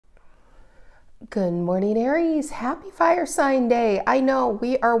Good morning, Aries. Happy fire sign day. I know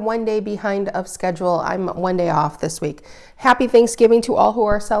we are one day behind of schedule. I'm one day off this week. Happy Thanksgiving to all who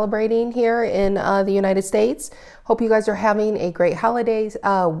are celebrating here in the United States. Hope you guys are having a great holidays,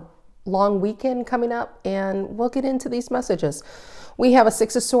 long weekend coming up, and we'll get into these messages. We have a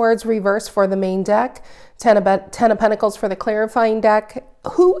Six of Swords reverse for the main deck, Ten of Pentacles for the clarifying deck.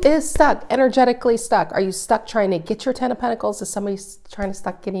 Who is stuck, energetically stuck? Are you stuck trying to get your Ten of Pentacles? Is somebody trying to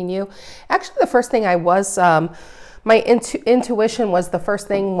stuck getting you? Actually, the first thing I was, my intuition was, the first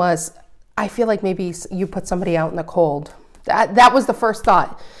thing was, I feel like maybe you put somebody out in the cold. That was the first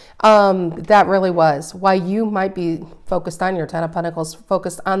thought. That really was why you might be focused on your Ten of Pentacles,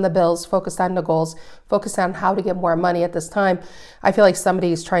 focused on the bills, focused on the goals, focused on how to get more money at this time. I feel like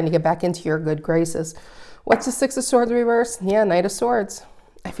somebody is trying to get back into your good graces. What's the Six of Swords reverse? Yeah, Knight of Swords.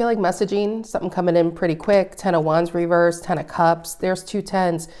 I feel like messaging, something coming in pretty quick. Ten of Wands reverse, Ten of Cups. There's two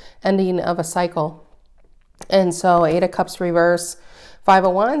tens, ending of a cycle. And so Eight of Cups reverse. Five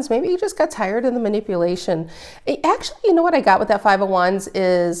of Wands, maybe you just got tired of the manipulation. Actually, you know what I got with that Five of Wands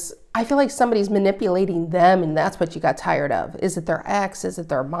is I feel like somebody's manipulating them, and that's what you got tired of. Is it their ex? Is it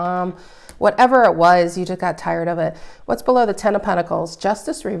their mom? Whatever it was, you just got tired of it. What's below the Ten of Pentacles?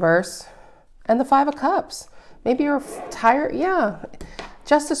 Justice reverse and the Five of Cups. Maybe you're tired. Yeah.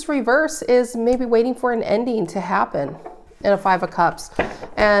 Justice reverse is maybe waiting for an ending to happen in a Five of Cups.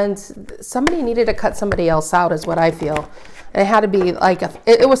 And somebody needed to cut somebody else out is what I feel. It had to be like,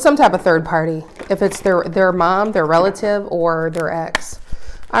 it was some type of third party. If it's their mom, their relative, or their ex.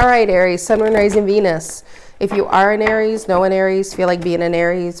 All right, Aries, Sun, Moon, Rising, Venus. If you are an Aries, know an Aries, feel like being an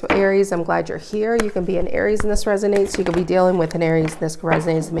Aries, I'm glad you're here. You can be an Aries and this resonates. You could be dealing with an Aries and this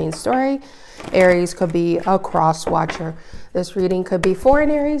resonates the main story. Aries could be a cross watcher. This reading could be for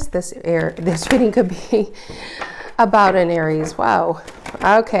an Aries. This reading could be about an Aries. Wow.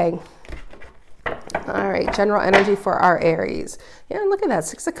 Okay. All right, general energy for our Aries. Yeah, look at that.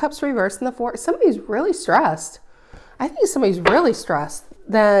 Six of Cups reversed in the Four. Somebody's really stressed. I think somebody's really stressed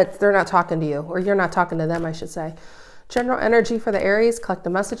that they're not talking to you, or you're not talking to them, I should say. General energy for the Aries. Collect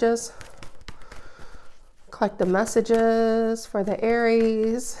the messages. Collect the messages for the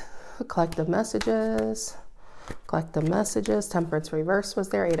Aries. Collect the messages. Collect the messages. Temperance reverse was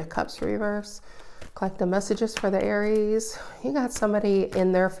there. Eight of Cups reverse. Collect the messages for the Aries. You got somebody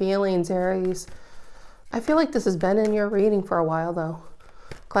in their feelings, Aries. I feel like this has been in your reading for a while, though.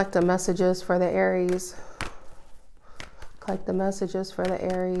 Collect the messages for the Aries. Collect the messages for the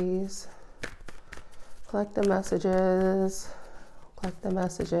Aries. Collect the messages. Collect the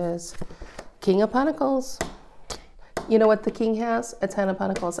messages. King of Pentacles. You know what the King has? A Ten of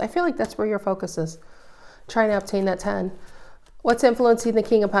Pentacles. I feel like that's where your focus is. Trying to obtain that 10. What's influencing the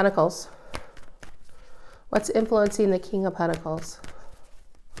King of Pentacles? What's influencing the King of Pentacles?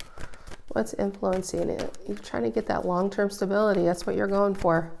 What's influencing it? You're trying to get that long-term stability. That's what you're going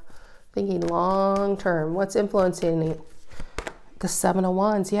for. Thinking long-term. What's influencing it? The Seven of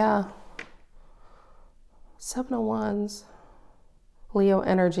Wands, yeah. Seven of Wands. Leo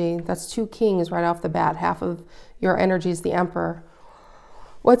energy. That's two kings right off the bat. Half of your energy is the Emperor.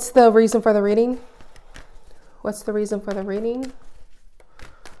 What's the reason for the reading? What's the reason for the reading?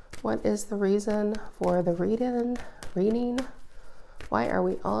 What is the reason for the reading? Why are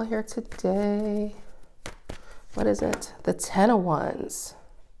we all here today? What is it? The Ten of Wands.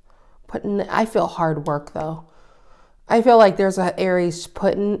 I feel hard work, though. I feel like there's an Aries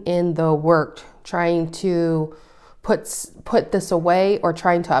putting in the work, trying to put this away, or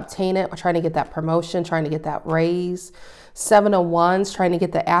trying to obtain it, or trying to get that promotion, trying to get that raise. Seven of Wands, trying to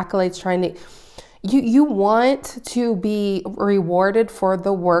get the accolades, trying to... You want to be rewarded for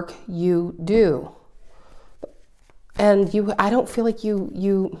the work you do. And I don't feel like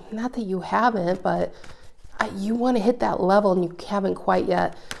you, not that you haven't, but you want to hit that level and you haven't quite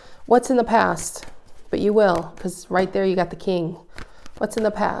yet. What's in the past? But you will, because right there you got the King. What's in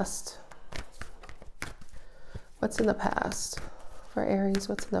the past? What's in the past? For Aries,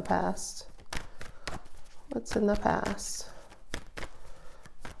 what's in the past? What's in the past?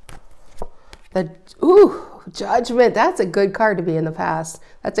 Judgment. That's a good card to be in the past.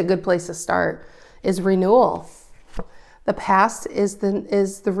 That's a good place to start, is renewal. The past is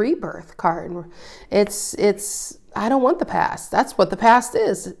the rebirth card. It's I don't want the past. That's what the past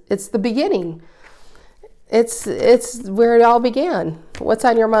is. It's the beginning. It's where it all began. What's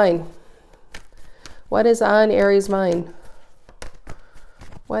on your mind? What is on Aries' mind?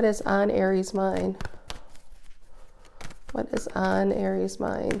 What is on Aries' mind? What is on Aries'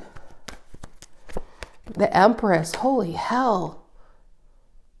 mind? The Empress. Holy hell.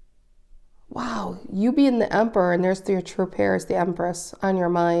 Wow. You being the Emperor, and there's your true pair is the Empress on your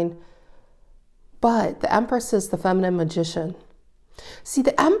mind. But the Empress is the feminine magician. See,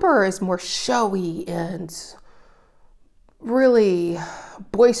 the Emperor is more showy and really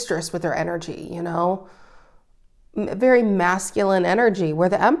boisterous with their energy, you know, very masculine energy, where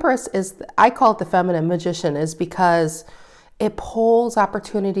the Empress is, I call it the feminine magician, is because it pulls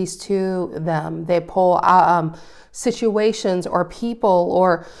opportunities to them. They pull situations or people,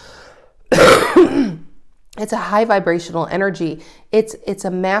 or it's a high vibrational energy. It's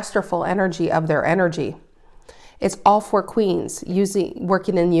a masterful energy of their energy. It's all four queens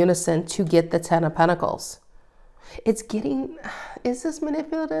working in unison to get the 10 of Pentacles. It's getting, is this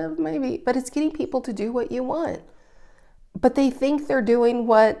manipulative? Maybe, but it's getting people to do what you want. But they think they're doing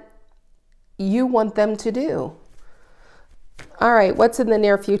what you want them to do. All right, what's in the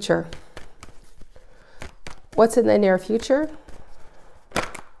near future? What's in the near future?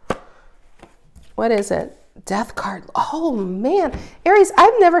 What is it? Death card. Oh man, Aries,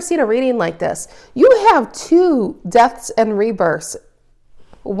 I've never seen a reading like this. You have 2 deaths and rebirths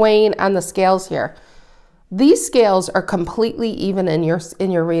weighing on the scales here. These scales are completely even in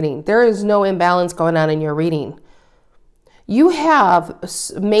your reading. There is no imbalance going on in your reading. You have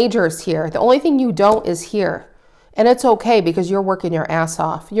majors here. The only thing you don't is here. And it's okay, because you're working your ass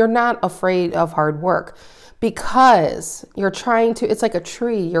off. You're not afraid of hard work, because you're trying to, it's like a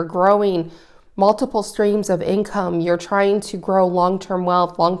tree. You're growing multiple streams of income. You're trying to grow long-term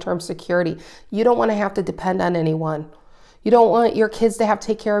wealth, long-term security. You don't want to have to depend on anyone. You don't want your kids to have to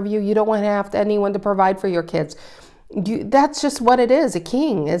take care of you. You don't want to have anyone to provide for your kids. That's just what it is. A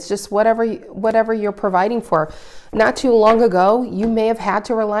king. It's just whatever you're providing for. Not too long ago, you may have had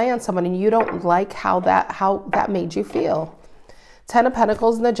to rely on someone, and you don't like how that made you feel. 10 of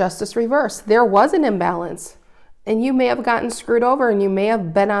Pentacles and the Justice reverse. There was an imbalance, and you may have gotten screwed over, and you may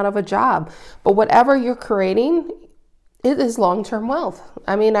have been out of a job. But whatever you're creating, it is long-term wealth.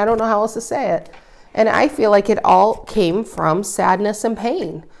 I mean, I don't know how else to say it. And I feel like it all came from sadness and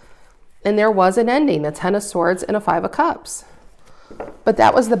pain. And there was an ending, a 10 of Swords and a 5 of Cups. But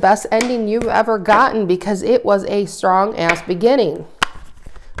that was the best ending you've ever gotten, because it was a strong-ass beginning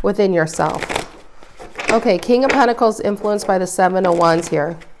within yourself. Okay, King of Pentacles influenced by the 7 of Wands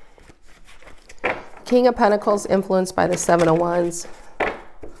here. King of Pentacles influenced by the 7 of Wands.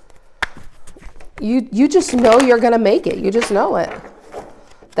 You just know you're going to make it. You just know it.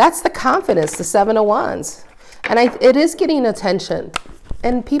 That's the confidence, the 7 of Wands. And it is getting attention.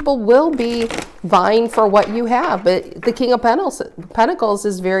 And people will be vying for what you have. But the King of Pentacles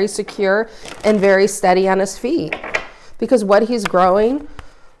is very secure and very steady on his feet. Because what he's growing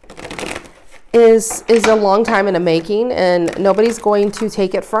is a long time in the making. And nobody's going to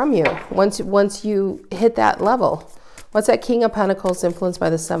take it from you once you hit that level. What's that King of Pentacles influenced by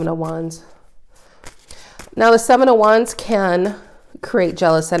the 7 of Wands? Now the 7 of Wands can create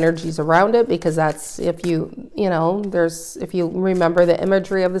jealous energies around it, because that's, if you remember the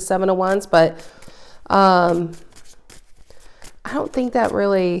imagery of the 7 of Wands. But I don't think that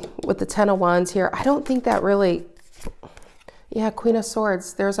really, with the 10 of Wands here, I don't think that really, yeah, Queen of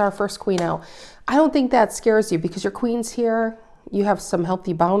Swords, there's our first queen out. I don't think that scares you, because your queen's here. You have some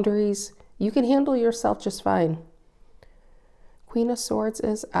healthy boundaries. You can handle yourself just fine. Queen of Swords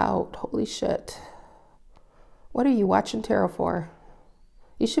is out. Holy shit. What are you watching tarot for?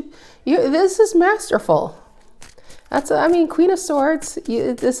 This is masterful. Queen of Swords,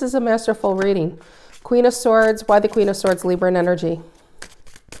 this is a masterful reading. Queen of Swords, why the Queen of Swords? Libra energy.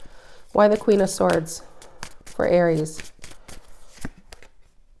 Why the Queen of Swords for Aries?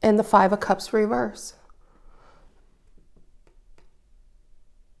 And the 5 of Cups reverse.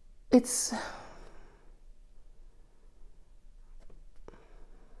 It's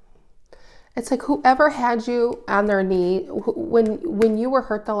like whoever had you on their knee, when you were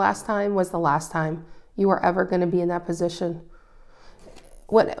hurt the last time, was the last time you were ever going to be in that position.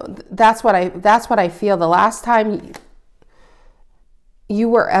 That's what I feel. The last time you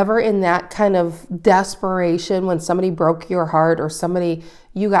were ever in that kind of desperation, when somebody broke your heart, or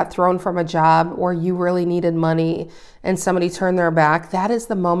you got thrown from a job, or you really needed money and somebody turned their back, that is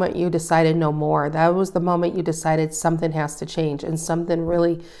the moment you decided no more. That was the moment you decided something has to change, and something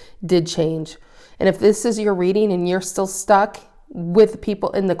really did change. And if this is your reading and you're still stuck with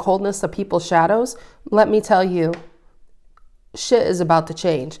people in the coldness of people's shadows, let me tell you, shit is about to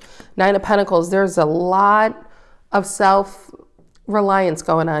change. 9 of Pentacles, there's a lot of self-reliance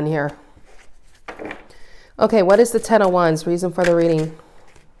going on here. Okay, what is the 10 of Wands? Reason for the reading.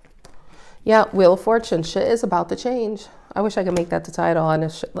 Yeah, Wheel of Fortune. Shit is about to change. I wish I could make that the title,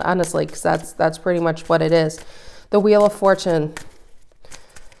 honestly, because that's pretty much what it is. The Wheel of Fortune.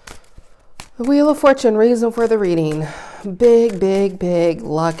 The Wheel of Fortune, reason for the reading. Big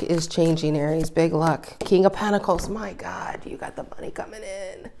luck is changing, Aries. Big luck. King of Pentacles. My God, you got the money coming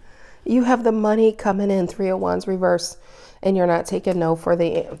in. You have the money coming in. Three of Wands reverse. And you're not taking no for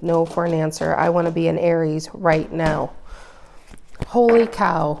an answer. I want to be an Aries right now. Holy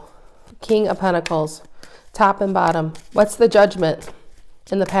cow. King of Pentacles. Top and bottom. What's the judgment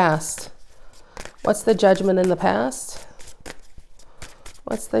in the past? What's the judgment in the past?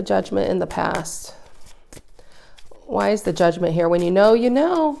 What's the judgment in the past? Why is the judgment here? When you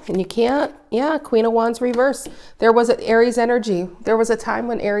know, and you can't. Yeah, Queen of Wands reverse. There was an Aries energy. There was a time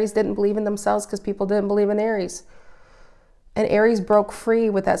when Aries didn't believe in themselves because people didn't believe in Aries. And Aries broke free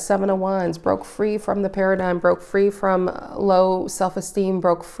with that Seven of Wands, broke free from the paradigm, broke free from low self-esteem,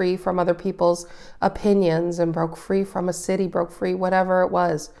 broke free from other people's opinions, and broke free from a city, broke free, whatever it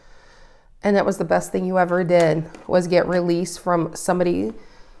was. And that was the best thing you ever did, was get released from somebody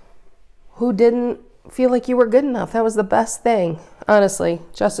who didn't feel like you were good enough. That was the best thing, honestly.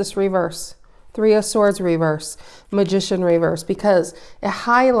 Justice reverse, Three of Swords reverse, Magician reverse, because it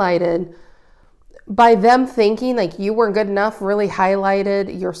highlighted, by them thinking like you weren't good enough, really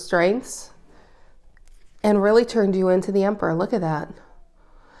highlighted your strengths and really turned you into the Emperor. Look at that.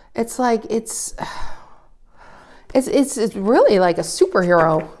 It's like, it's really like a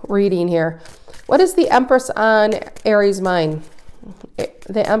superhero reading here. What is the Empress on Aries mind?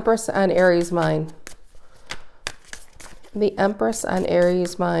 The Empress on Aries mind. The Empress on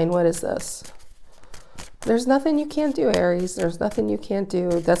Aries mind. What is this? There's nothing you can't do, Aries. There's nothing you can't do.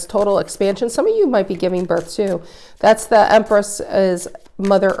 That's total expansion. Some of you might be giving birth too. That's the Empress is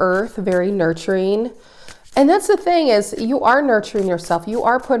Mother Earth, very nurturing. And that's the thing, is you are nurturing yourself. You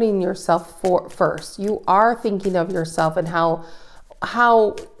are putting yourself first. You are thinking of yourself and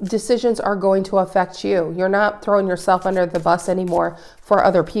how decisions are going to affect you. You're not throwing yourself under the bus anymore for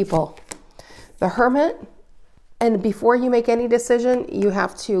other people. The Hermit. And before you make any decision, you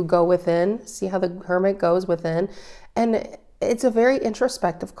have to go within. See how the Hermit goes within. And it's a very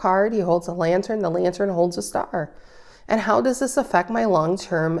introspective card. He holds a lantern. The lantern holds a star. And how does this affect my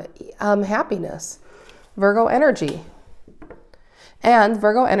long-term happiness? Virgo energy. And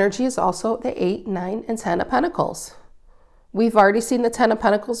Virgo energy is also the 8, 9, and 10 of Pentacles. We've already seen the 10 of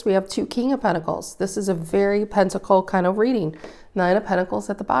Pentacles. We have 2 King of Pentacles. This is a very pentacle kind of reading. 9 of Pentacles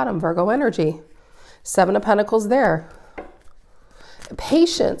at the bottom, Virgo energy. 7 of Pentacles there.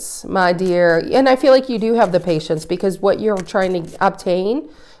 Patience, my dear. And I feel like you do have the patience, because what you're trying to obtain,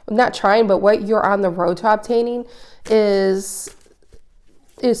 not trying, but what you're on the road to obtaining is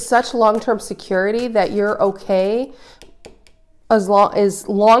such long-term security that you're okay as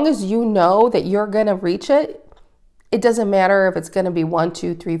long as you know that you're going to reach it. It doesn't matter if it's going to be 1,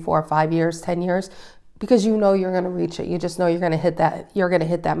 2, 3, 4, 5 years, 10 years, because you know you're going to reach it. You just know you're going to hit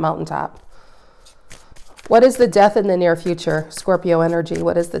that mountaintop. What is the death in the near future? Scorpio energy.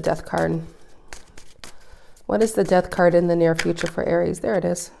 What is the death card? What is the death card in the near future for Aries? There it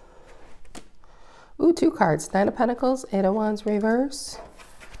is. Ooh, 2 cards. 9 of Pentacles, 8 of Wands reverse.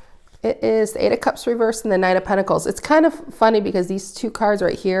 It is the 8 of Cups reverse and the 9 of Pentacles. It's kind of funny because these 2 cards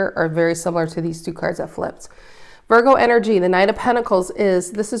right here are very similar to these 2 cards that flipped. Virgo energy, the 9 of Pentacles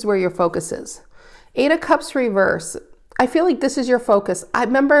this is where your focus is. 8 of Cups reverse. I feel like this is your focus. I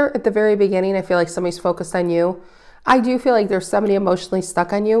remember at the very beginning, I feel like somebody's focused on you. I do feel like there's somebody emotionally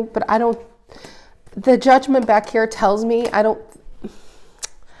stuck on you, but I don't, the judgment back here tells me I don't.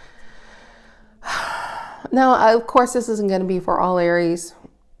 Now, of course, this isn't going to be for all Aries,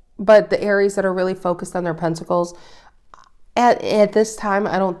 but the Aries that are really focused on their pentacles, at this time,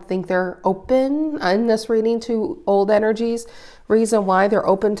 I don't think they're open in this reading to old energies. Reason why, they're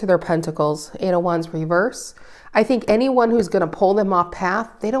open to their pentacles. 8 of Wands reverse. I think anyone who's going to pull them off path,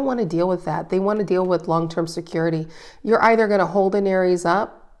 they don't want to deal with that. They want to deal with long-term security. You're either going to hold an Aries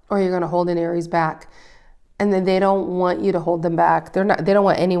up or you're going to hold an Aries back. And then they don't want you to hold them back. They don't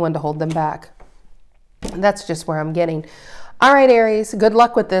want anyone to hold them back. And that's just where I'm getting. All right, Aries, good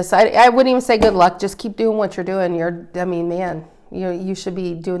luck with this. I wouldn't even say good luck. Just keep doing what you're doing. I mean, man, you should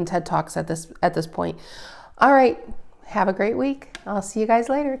be doing TED Talks at this point. All right, have a great week. I'll see you guys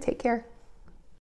later. Take care.